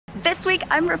this week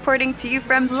I'm reporting to you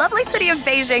from lovely city of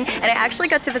Beijing, and I actually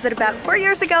got to visit about 4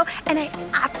 years ago and I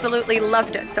absolutely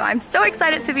loved it. So I'm so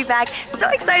excited to be back, so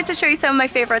excited to show you some of my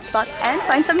favorite spots and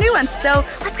find some new ones. So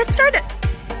let's get started.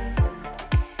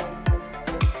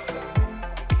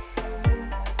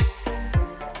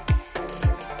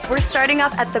 We're starting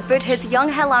off at the Buddhist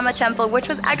Yonghe Lama Temple, which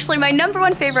was actually my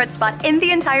 #1 favorite spot in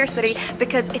the entire city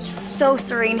because it's so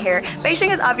serene here.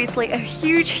 Beijing is obviously a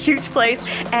huge place,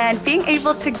 and being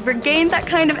able to regain that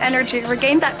kind of energy,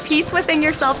 regain that peace within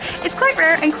yourself is quite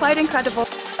rare and quite incredible.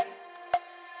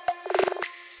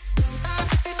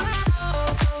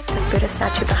 This Buddha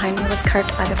statue behind me was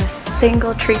carved out of a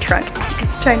single tree trunk, and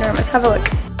it's ginormous. Have a look.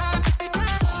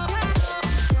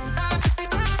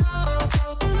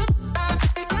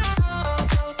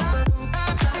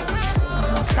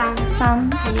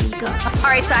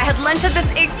 Alright, so I had lunch at this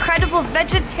incredible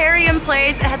vegetarian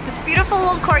place. It had this beautiful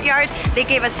little courtyard. They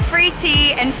gave us free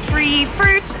tea and free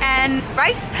fruits and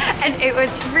rice, and it was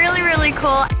really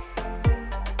cool.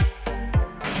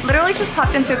 Literally just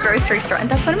popped into a grocery store, and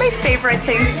that's one of my favorite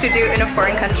things to do in a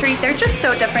foreign country. They're just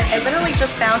so different. I literally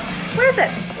just found, where is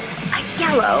it? A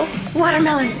yellow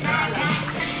watermelon.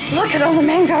 Look at all the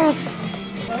mangoes.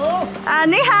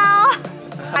 Ni hao.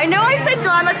 I know I said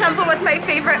Lama Temple was my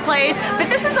favorite place, but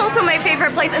this is also my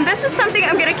favorite place, and this is something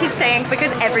I'm gonna keep saying because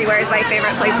everywhere is my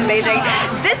favorite place in Beijing.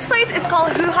 This place is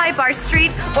called Guijie Bar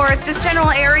Street, or this general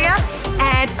area,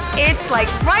 and it's like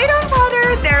right on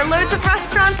water. There are loads of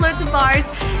restaurants, loads of bars.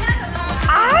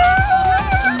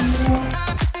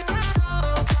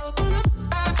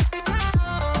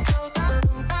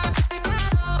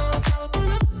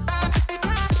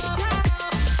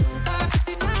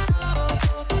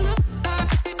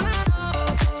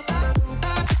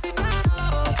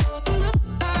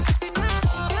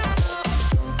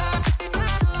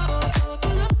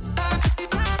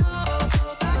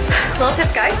 Little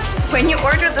tip, guys, when you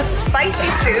order the spicy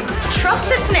soup,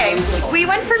 trust its name. We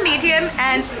went for medium,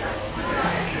 and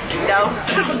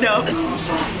just no.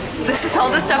 This is all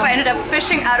the stuff I ended up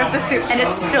fishing out of the soup, and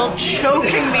it's still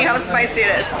choking me how spicy it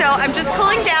is. So I'm just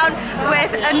cooling down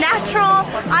with a natural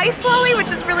ice lolly, which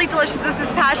is really delicious. This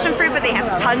is passion fruit, but they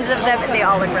have tons of them, and they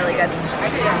all look really good.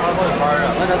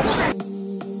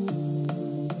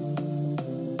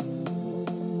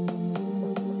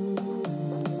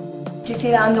 Do you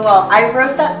see that on the wall? I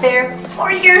wrote that there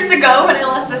 4 years ago when I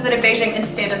last visited Beijing and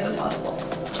stayed at this hostel.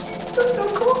 That's so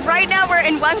cool. Right now we're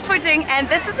in Wangfujing, and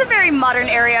this is a very modern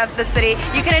area of the city.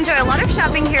 You can enjoy a lot of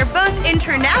shopping here, both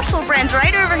international brands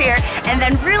right over here, and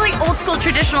then really old school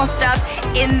traditional stuff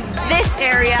in this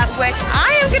area, which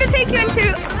I am going to take you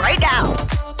into right now.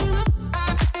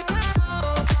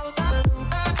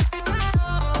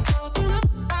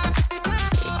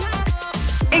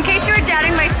 In case you were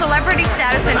doubting my celebrity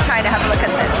status in China, have a look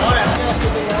at this.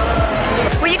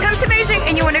 When you come to Beijing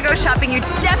and you want to go shopping, you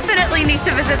definitely need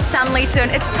to visit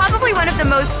Sanlitun. It's probably one of the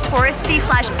most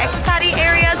touristy/expatty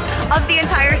areas of the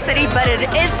entire city, but it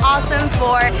is awesome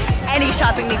for any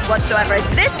shopping needs whatsoever.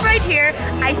 This right here,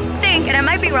 I think, and I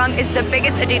might be wrong, is the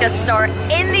biggest Adidas store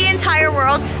in the entire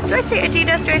world. Do I say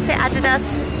Adidas? Do I say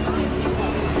Adidas?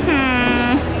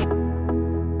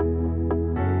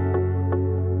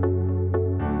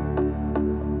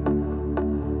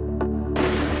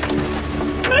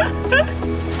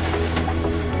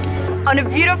 On a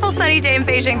beautiful sunny day in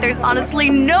Beijing, there's honestly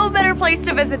no better place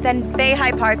to visit than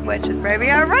Beihai Park, which is where we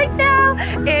are right now.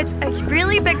 It's a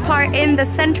really big park in the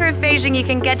center of Beijing. You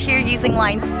can get here using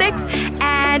line 6,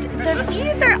 and the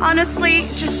views are honestly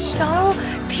just so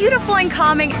beautiful and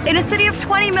calming. In a city of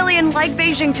 20 million like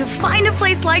Beijing, to find a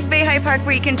place like Beihai Park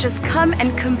where you can just come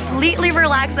and completely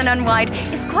relax and unwind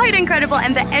is quite incredible,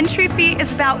 and the entry fee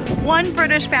is about £1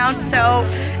 British, so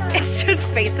it's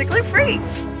just basically free.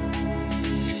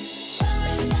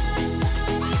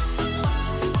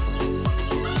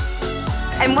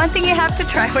 And one thing you have to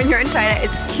try when you're in China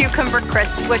is cucumber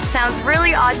crisps, which sounds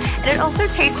really odd, and it also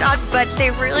tastes odd, but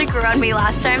they really grew on me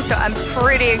last time, so I'm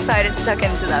pretty excited to tuck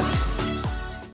into them.